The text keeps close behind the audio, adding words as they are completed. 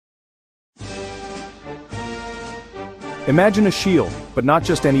Imagine a shield, but not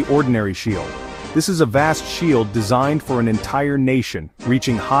just any ordinary shield. This is a vast shield designed for an entire nation,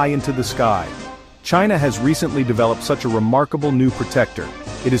 reaching high into the sky. China has recently developed such a remarkable new protector.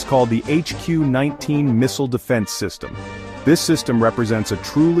 It is called the HQ-19 missile defense system. This system represents a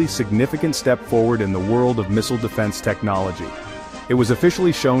truly significant step forward in the world of missile defense technology. It was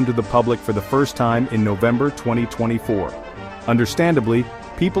officially shown to the public for the first time in November 2024. Understandably,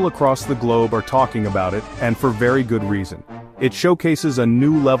 people across the globe are talking about it, and for very good reason. It showcases a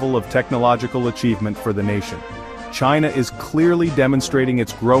new level of technological achievement for the nation. China is clearly demonstrating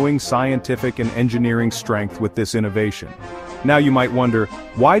its growing scientific and engineering strength with this innovation. Now you might wonder,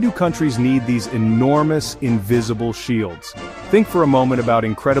 why do countries need these enormous, invisible shields? Think for a moment about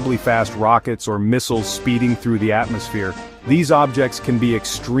incredibly fast rockets or missiles speeding through the atmosphere. These objects can be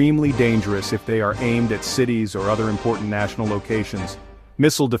extremely dangerous if they are aimed at cities or other important national locations.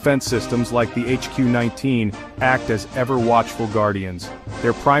 Missile defense systems like the HQ-19 act as ever-watchful guardians.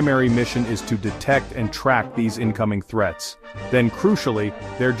 Their primary mission is to detect and track these incoming threats. Then crucially,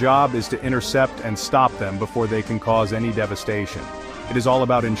 their job is to intercept and stop them before they can cause any devastation. It is all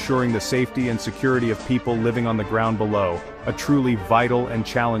about ensuring the safety and security of people living on the ground below, a truly vital and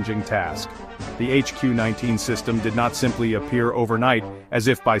challenging task. The HQ-19 system did not simply appear overnight, as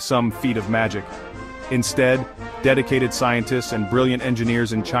if by some feat of magic. Instead, dedicated scientists and brilliant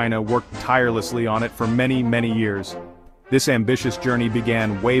engineers in China worked tirelessly on it for many, many years. This ambitious journey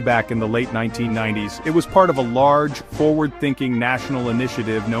began way back in the late 1990s. It was part of a large, forward-thinking national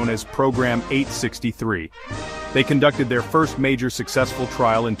initiative known as Program 863. They conducted their first major successful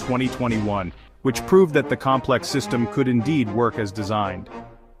trial in 2021, which proved that the complex system could indeed work as designed.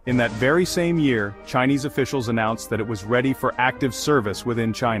 In that very same year, Chinese officials announced that it was ready for active service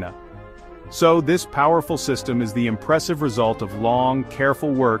within China. So this powerful system is the impressive result of long,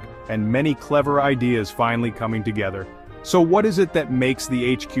 careful work and many clever ideas finally coming together. So what is it that makes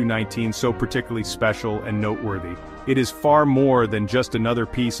the HQ-19 so particularly special and noteworthy? It is far more than just another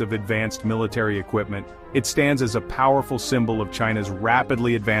piece of advanced military equipment. It stands as a powerful symbol of China's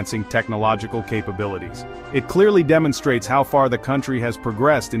rapidly advancing technological capabilities. It clearly demonstrates how far the country has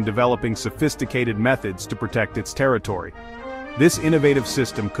progressed in developing sophisticated methods to protect its territory. This innovative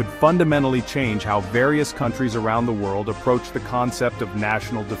system could fundamentally change how various countries around the world approach the concept of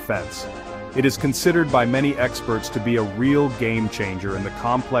national defense. It is considered by many experts to be a real game-changer in the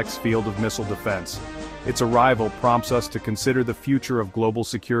complex field of missile defense. Its arrival prompts us to consider the future of global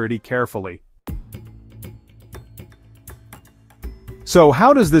security carefully. So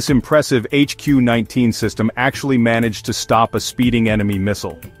how does this impressive HQ-19 system actually manage to stop a speeding enemy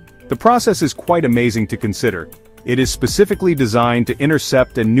missile? The process is quite amazing to consider. It is specifically designed to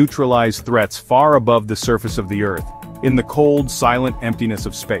intercept and neutralize threats far above the surface of the Earth, in the cold, silent emptiness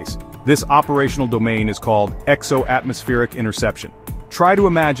of space. This operational domain is called exo-atmospheric interception. Try to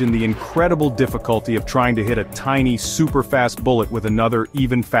imagine the incredible difficulty of trying to hit a tiny, super-fast bullet with another,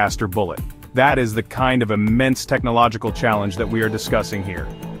 even faster bullet. That is the kind of immense technological challenge that we are discussing here.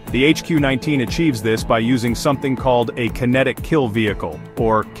 The HQ-19 achieves this by using something called a kinetic kill vehicle,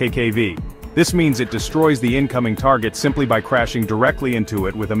 or KKV. This means it destroys the incoming target simply by crashing directly into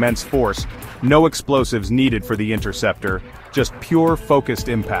it with immense force, no explosives needed for the interceptor, just pure focused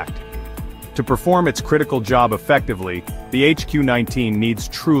impact. To perform its critical job effectively, the HQ-19 needs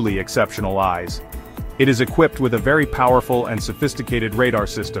truly exceptional eyes. It is equipped with a very powerful and sophisticated radar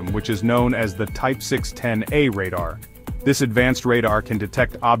system which is known as the Type 610A radar. This advanced radar can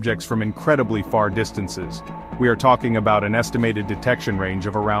detect objects from incredibly far distances. We are talking about an estimated detection range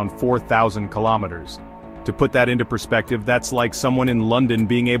of around 4,000 kilometers. To put that into perspective, that's like someone in London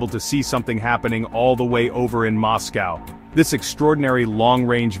being able to see something happening all the way over in Moscow. This extraordinary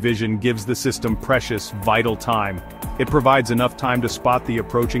long-range vision gives the system precious, vital time. It provides enough time to spot the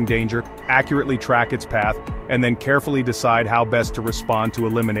approaching danger, accurately track its path, and then carefully decide how best to respond to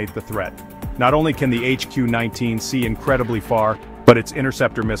eliminate the threat. Not only can the HQ-19 see incredibly far, but its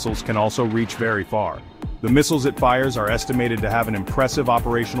interceptor missiles can also reach very far. The missiles it fires are estimated to have an impressive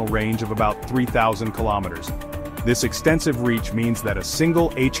operational range of about 3,000 kilometers. This extensive reach means that a single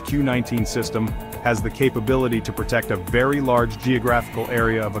HQ-19 system has the capability to protect a very large geographical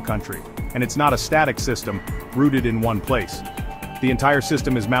area of a country. And it's not a static system, rooted in one place. The entire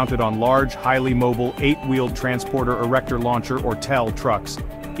system is mounted on large, highly mobile, 8-wheeled transporter erector launcher or TEL trucks.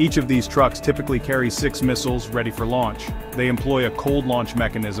 Each of these trucks typically carries 6 missiles ready for launch. They employ a cold launch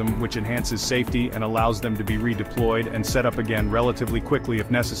mechanism which enhances safety and allows them to be redeployed and set up again relatively quickly if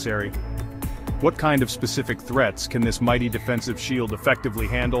necessary. What kind of specific threats can this mighty defensive shield effectively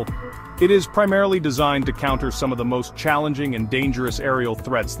handle? It is primarily designed to counter some of the most challenging and dangerous aerial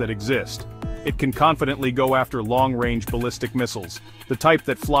threats that exist. It can confidently go after long-range ballistic missiles, the type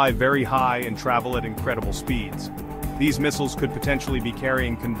that fly very high and travel at incredible speeds. These missiles could potentially be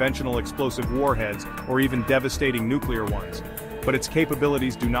carrying conventional explosive warheads or even devastating nuclear ones. But its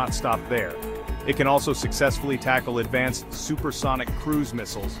capabilities do not stop there. It can also successfully tackle advanced supersonic cruise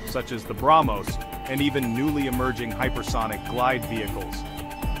missiles, such as the BrahMos, and even newly emerging hypersonic glide vehicles.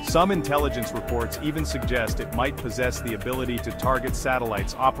 Some intelligence reports even suggest it might possess the ability to target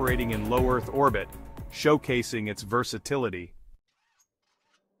satellites operating in low Earth orbit, showcasing its versatility.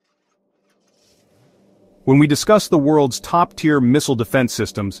 When we discuss the world's top-tier missile defense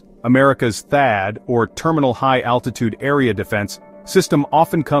systems, America's THAAD, or Terminal High Altitude Area Defense, system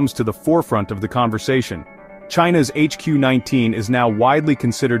often comes to the forefront of the conversation. China's HQ-19 is now widely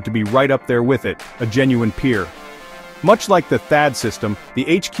considered to be right up there with it, a genuine peer. Much like the THAAD system, the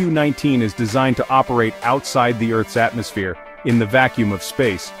HQ-19 is designed to operate outside the Earth's atmosphere, in the vacuum of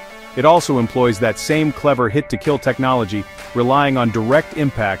space. It also employs that same clever hit-to-kill technology, relying on direct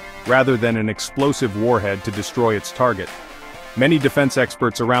impact rather than an explosive warhead to destroy its target. Many defense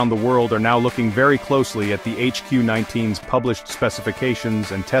experts around the world are now looking very closely at the HQ-19's published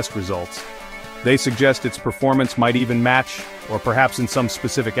specifications and test results. They suggest its performance might even match, or perhaps in some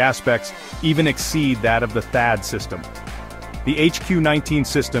specific aspects, even exceed that of the THAAD system. The HQ-19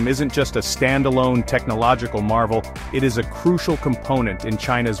 system isn't just a standalone technological marvel, it is a crucial component in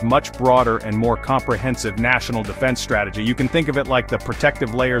China's much broader and more comprehensive national defense strategy. You can think of it like the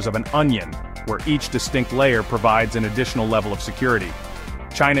protective layers of an onion, where each distinct layer provides an additional level of security.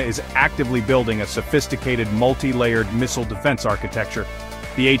 China is actively building a sophisticated multi-layered missile defense architecture.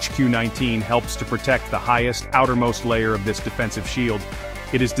 The HQ-19 helps to protect the highest, outermost layer of this defensive shield.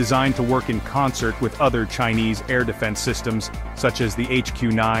 It is designed to work in concert with other Chinese air defense systems, such as the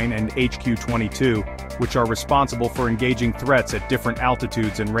HQ-9 and HQ-22, which are responsible for engaging threats at different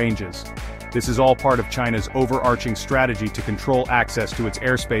altitudes and ranges. This is all part of China's overarching strategy to control access to its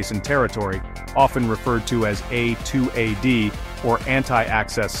airspace and territory, often referred to as A2AD, or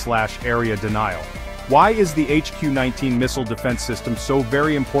anti-access/area denial. Why is the HQ-19 missile defense system so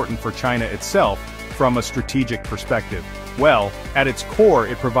very important for China itself, from a strategic perspective? Well, at its core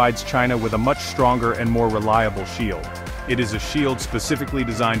it provides China with a much stronger and more reliable shield. It is a shield specifically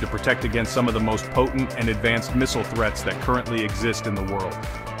designed to protect against some of the most potent and advanced missile threats that currently exist in the world.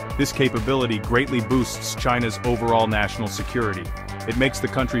 This capability greatly boosts China's overall national security. It makes the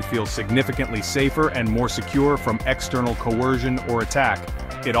country feel significantly safer and more secure from external coercion or attack.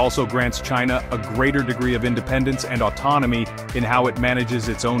 It also grants China a greater degree of independence and autonomy in how it manages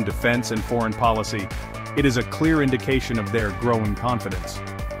its own defense and foreign policy. It is a clear indication of their growing confidence.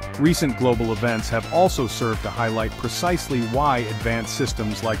 Recent global events have also served to highlight precisely why advanced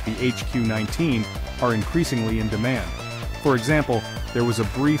systems like the HQ-19 are increasingly in demand. For example, there was a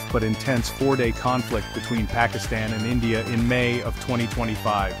brief but intense 4-day conflict between Pakistan and India in May of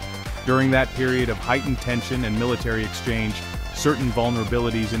 2025. During that period of heightened tension and military exchange, certain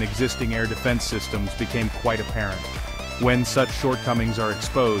vulnerabilities in existing air defense systems became quite apparent. When such shortcomings are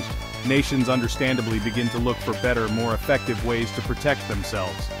exposed, nations understandably begin to look for better, more effective ways to protect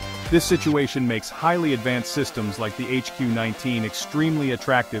themselves. This situation makes highly advanced systems like the HQ-19 extremely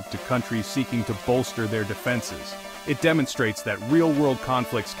attractive to countries seeking to bolster their defenses. It demonstrates that real-world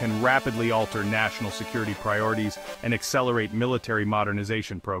conflicts can rapidly alter national security priorities and accelerate military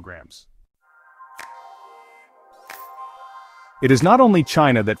modernization programs. It is not only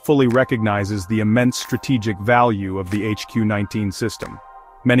China that fully recognizes the immense strategic value of the HQ-19 system.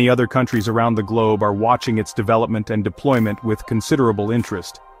 Many other countries around the globe are watching its development and deployment with considerable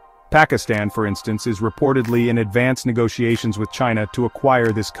interest. Pakistan, for instance, is reportedly in advanced negotiations with China to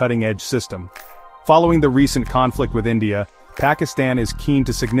acquire this cutting-edge system. Following the recent conflict with India, Pakistan is keen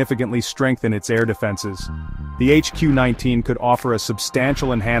to significantly strengthen its air defenses. The HQ-19 could offer a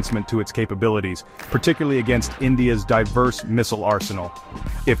substantial enhancement to its capabilities, particularly against India's diverse missile arsenal.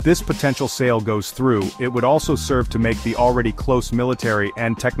 If this potential sale goes through, it would also serve to make the already close military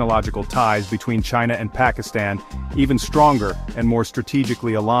and technological ties between China and Pakistan even stronger and more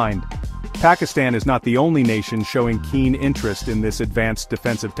strategically aligned. Pakistan is not the only nation showing keen interest in this advanced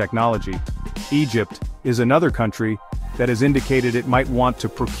defensive technology. Egypt is another country that has indicated it might want to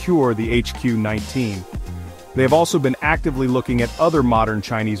procure the HQ-19. They have also been actively looking at other modern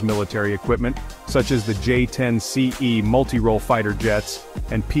Chinese military equipment, such as the J-10CE multi-role fighter jets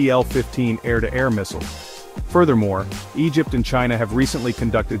and PL-15 air-to-air missiles. Furthermore, Egypt and China have recently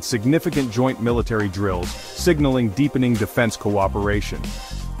conducted significant joint military drills, signaling deepening defense cooperation.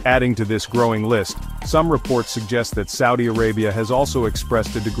 Adding to this growing list, some reports suggest that Saudi Arabia has also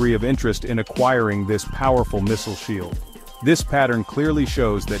expressed a degree of interest in acquiring this powerful missile shield. This pattern clearly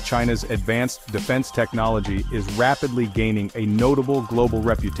shows that China's advanced defense technology is rapidly gaining a notable global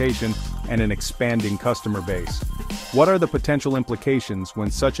reputation and an expanding customer base. What are the potential implications when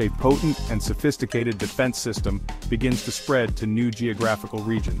such a potent and sophisticated defense system begins to spread to new geographical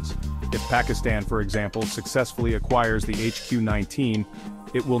regions? If Pakistan, for example, successfully acquires the HQ-19,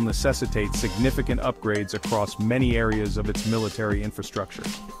 it will necessitate significant upgrades across many areas of its military infrastructure.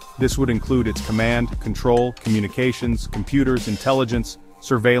 This would include its command, control, communications, computers, intelligence,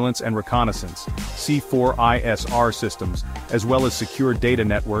 surveillance and reconnaissance, C4ISR systems, as well as secure data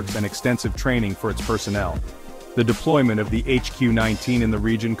networks and extensive training for its personnel. The deployment of the HQ-19 in the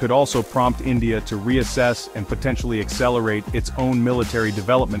region could also prompt India to reassess and potentially accelerate its own military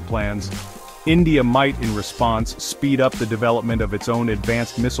development plans. India might, in response, speed up the development of its own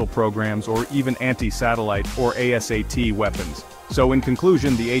advanced missile programs or even anti-satellite or AESA weapons. So in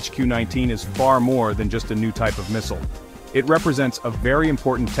conclusion, the HQ-19 is far more than just a new type of missile. It represents a very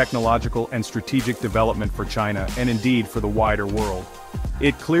important technological and strategic development for China and indeed for the wider world.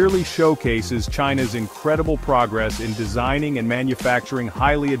 It clearly showcases China's incredible progress in designing and manufacturing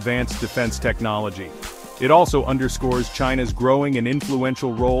highly advanced defense technology. It also underscores China's growing and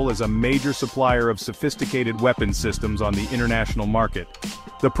influential role as a major supplier of sophisticated weapons systems on the international market.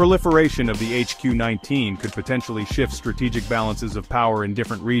 The proliferation of the HQ-19 could potentially shift strategic balances of power in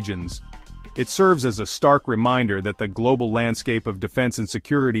different regions. It serves as a stark reminder that the global landscape of defense and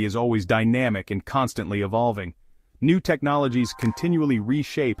security is always dynamic and constantly evolving. New technologies continually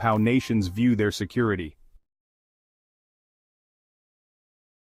reshape how nations view their security.